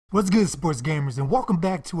What's good, sports gamers, and welcome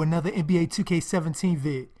back to another NBA 2K17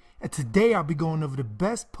 vid. And today I'll be going over the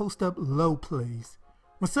best post-up low plays.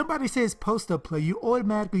 When somebody says post-up play, you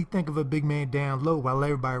automatically think of a big man down low while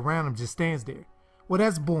everybody around him just stands there. Well,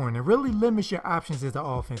 that's boring. It really limits your options as the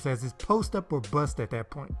offense, as it's post-up or bust at that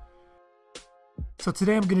point. So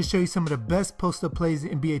today I'm going to show you some of the best post-up plays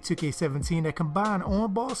in NBA 2K17 that combine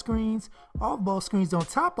on-ball screens, off-ball screens on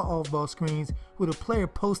top of off-ball screens with a player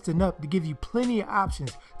posting up to give you plenty of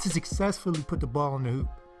options to successfully put the ball in the hoop.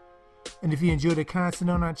 And if you enjoy the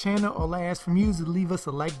content on our channel, all I ask from you is to leave us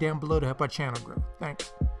a like down below to help our channel grow.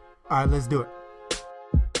 Thanks. Alright, let's do it.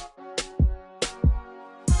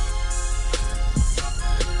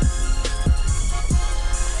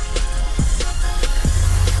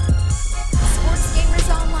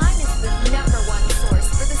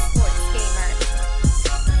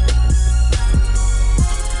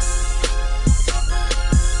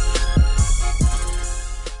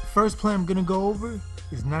 First play I'm going to go over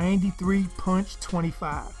is 93 punch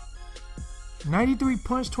 25. 93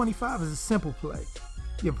 punch 25 is a simple play.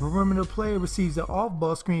 Your perimeter player receives an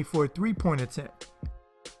off-ball screen for a three-point attempt.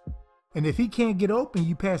 And if he can't get open,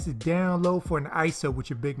 you pass it down low for an ISO with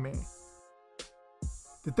your big man.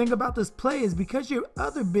 The thing about this play is because your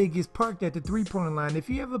other big is parked at the three-point line, if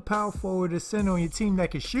you have a power forward or center on your team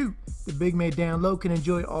that can shoot, the big man down low can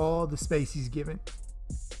enjoy all the space he's given.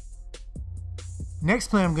 Next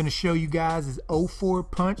play I'm going to show you guys is 04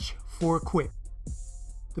 punch 4 quick.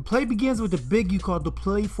 The play begins with the big you call the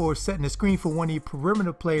play for setting a screen for one of your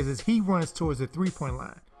perimeter players as he runs towards the three-point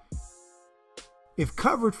line. If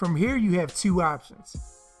covered from here, you have two options.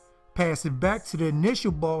 Pass it back to the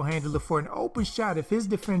initial ball handler for an open shot if his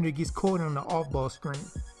defender gets caught on the off-ball screen.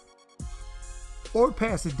 Or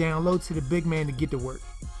pass it down low to the big man to get to work.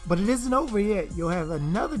 But it isn't over yet. You'll have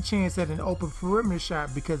another chance at an open perimeter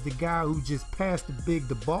shot because the guy who just passed the big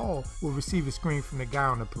the ball will receive a screen from the guy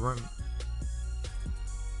on the perimeter.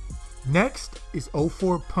 Next is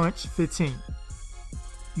 04 punch 15.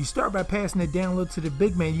 You start by passing it down low to the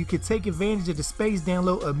big man. You can take advantage of the space down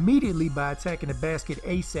low immediately by attacking the basket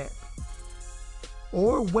ASAP.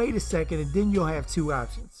 Or wait a second and then you'll have two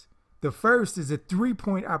options. The first is a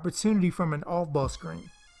three-point opportunity from an off-ball screen.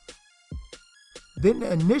 Then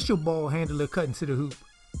the initial ball handler cut into the hoop.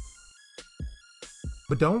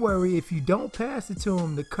 But don't worry, if you don't pass it to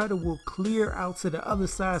him, the cutter will clear out to the other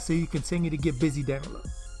side so you continue to get busy down low.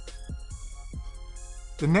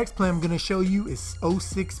 The next play I'm going to show you is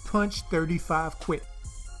 06 punch 35 quick.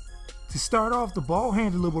 To start off, the ball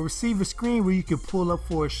handler will receive a screen where you can pull up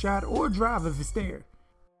for a shot or drive if it's there.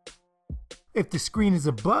 If the screen is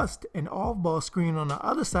a bust, an off-ball screen on the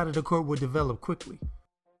other side of the court will develop quickly.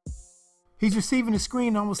 He's receiving the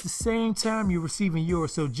screen almost the same time you're receiving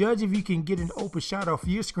yours, so judge if you can get an open shot off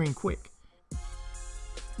your screen quick.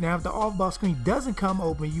 Now if the off-ball screen doesn't come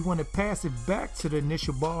open, you want to pass it back to the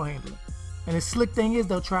initial ball handler. And the slick thing is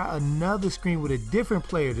they'll try another screen with a different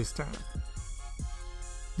player this time.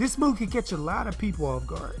 This move can catch a lot of people off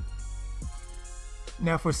guard.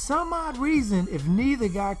 Now for some odd reason, if neither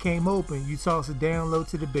guy came open, you toss it down low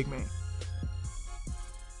to the big man.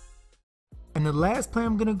 And the last play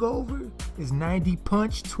I'm going to go over is 90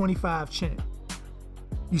 punch 25 chin.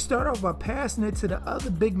 You start off by passing it to the other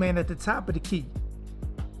big man at the top of the key.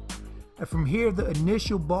 And from here, the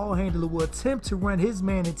initial ball handler will attempt to run his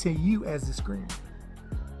man into you as the screen.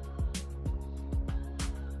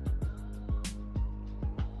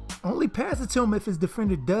 Only pass it to him if his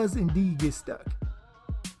defender does indeed get stuck.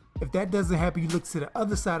 If that doesn't happen, you look to the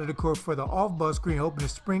other side of the court for the off-ball screen hoping to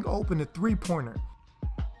spring open the three-pointer.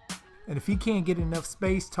 And if he can't get enough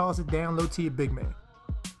space, toss it down low to your big man.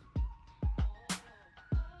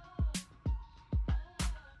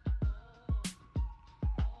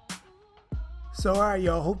 So alright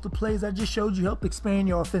y'all, hope the plays I just showed you help expand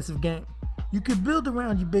your offensive game. You could build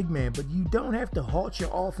around your big man, but you don't have to halt your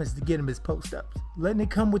offense to get him his post-ups. Letting it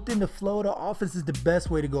come within the flow of the offense is the best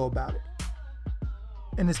way to go about it.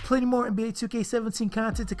 And there's plenty more NBA 2K17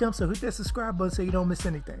 content to come, so hit that subscribe button so you don't miss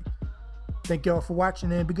anything. Thank y'all for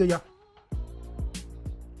watching and be good, y'all.